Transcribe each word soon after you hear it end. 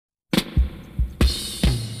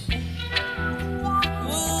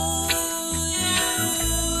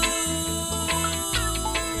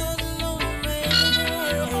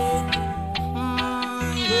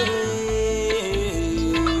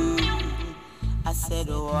said,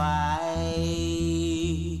 why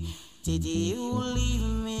did you leave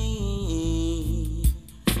me?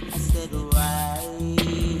 I said, why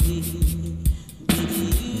did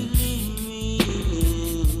you leave me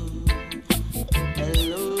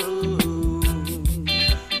alone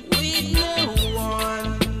with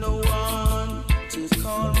no one to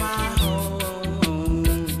call my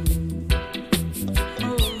home?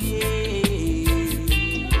 Oh yeah,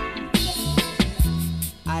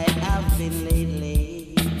 I have been lately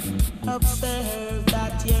observe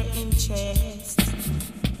that your interest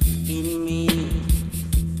in me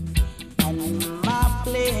and my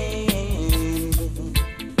plan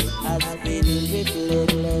has been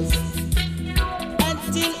relentless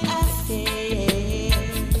until I fail.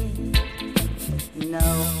 No,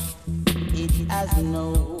 it has no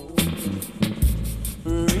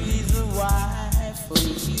reason why for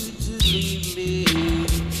you to leave me.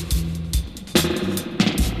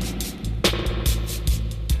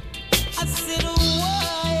 I said,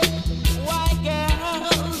 why, girl,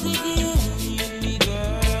 did you leave me,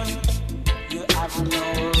 girl? You have no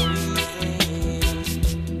reason,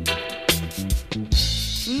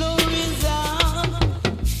 no reason,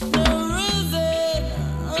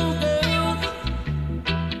 oh girl.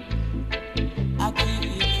 I keep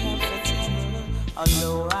you comfortable on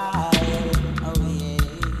the ride, oh yeah.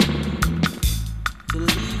 To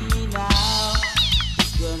leave me now,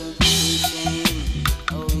 it's gonna be a shame,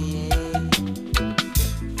 oh yeah.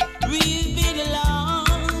 We've been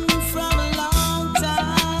alone from a long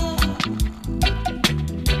time.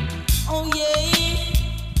 Oh yeah,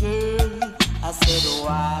 girl. I said,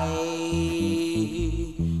 why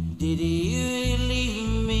did you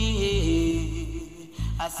leave me?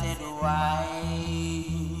 I said, why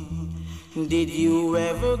did you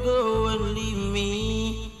ever go and leave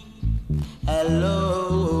me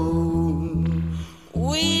alone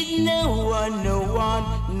with no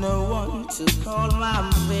one to call my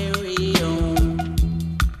very own?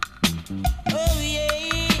 Oh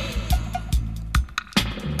yeah,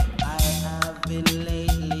 I have been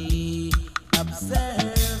lately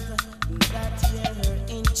observed that you're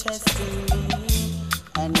interested in me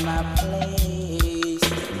and my place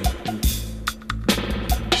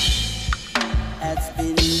has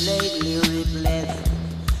been lately replaced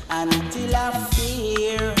until I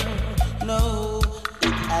fear. No,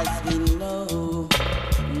 it has been no.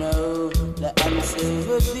 The answer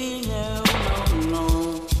would be no.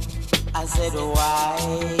 I said, why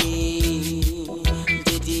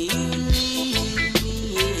did you leave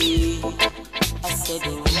me? I said,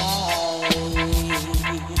 why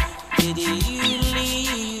did you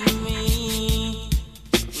leave me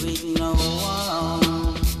with no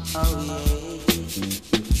one? Oh yeah,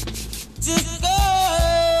 to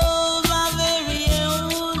call my very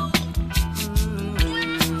own.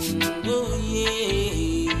 Oh yeah.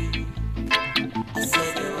 I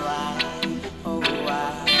said, why, oh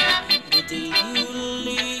why did you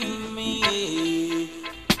leave me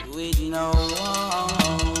with no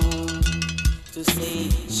one to say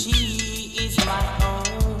she is my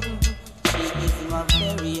own, she is my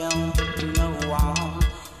very own, no one.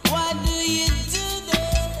 Why do you do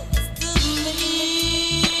this to me?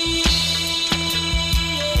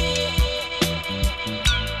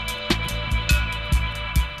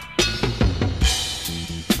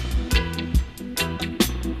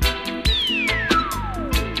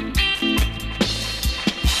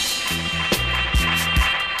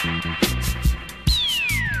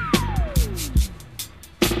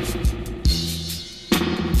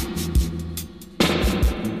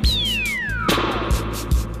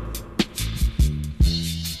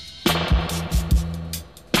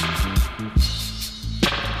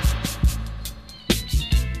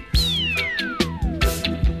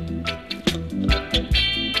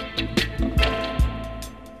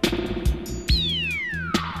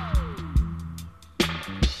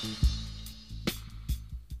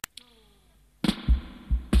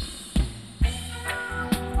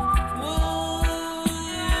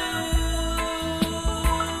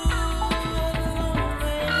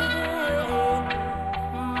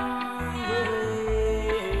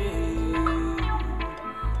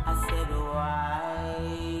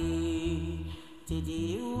 Did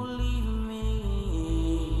you leave me?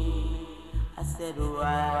 I said,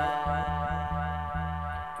 why?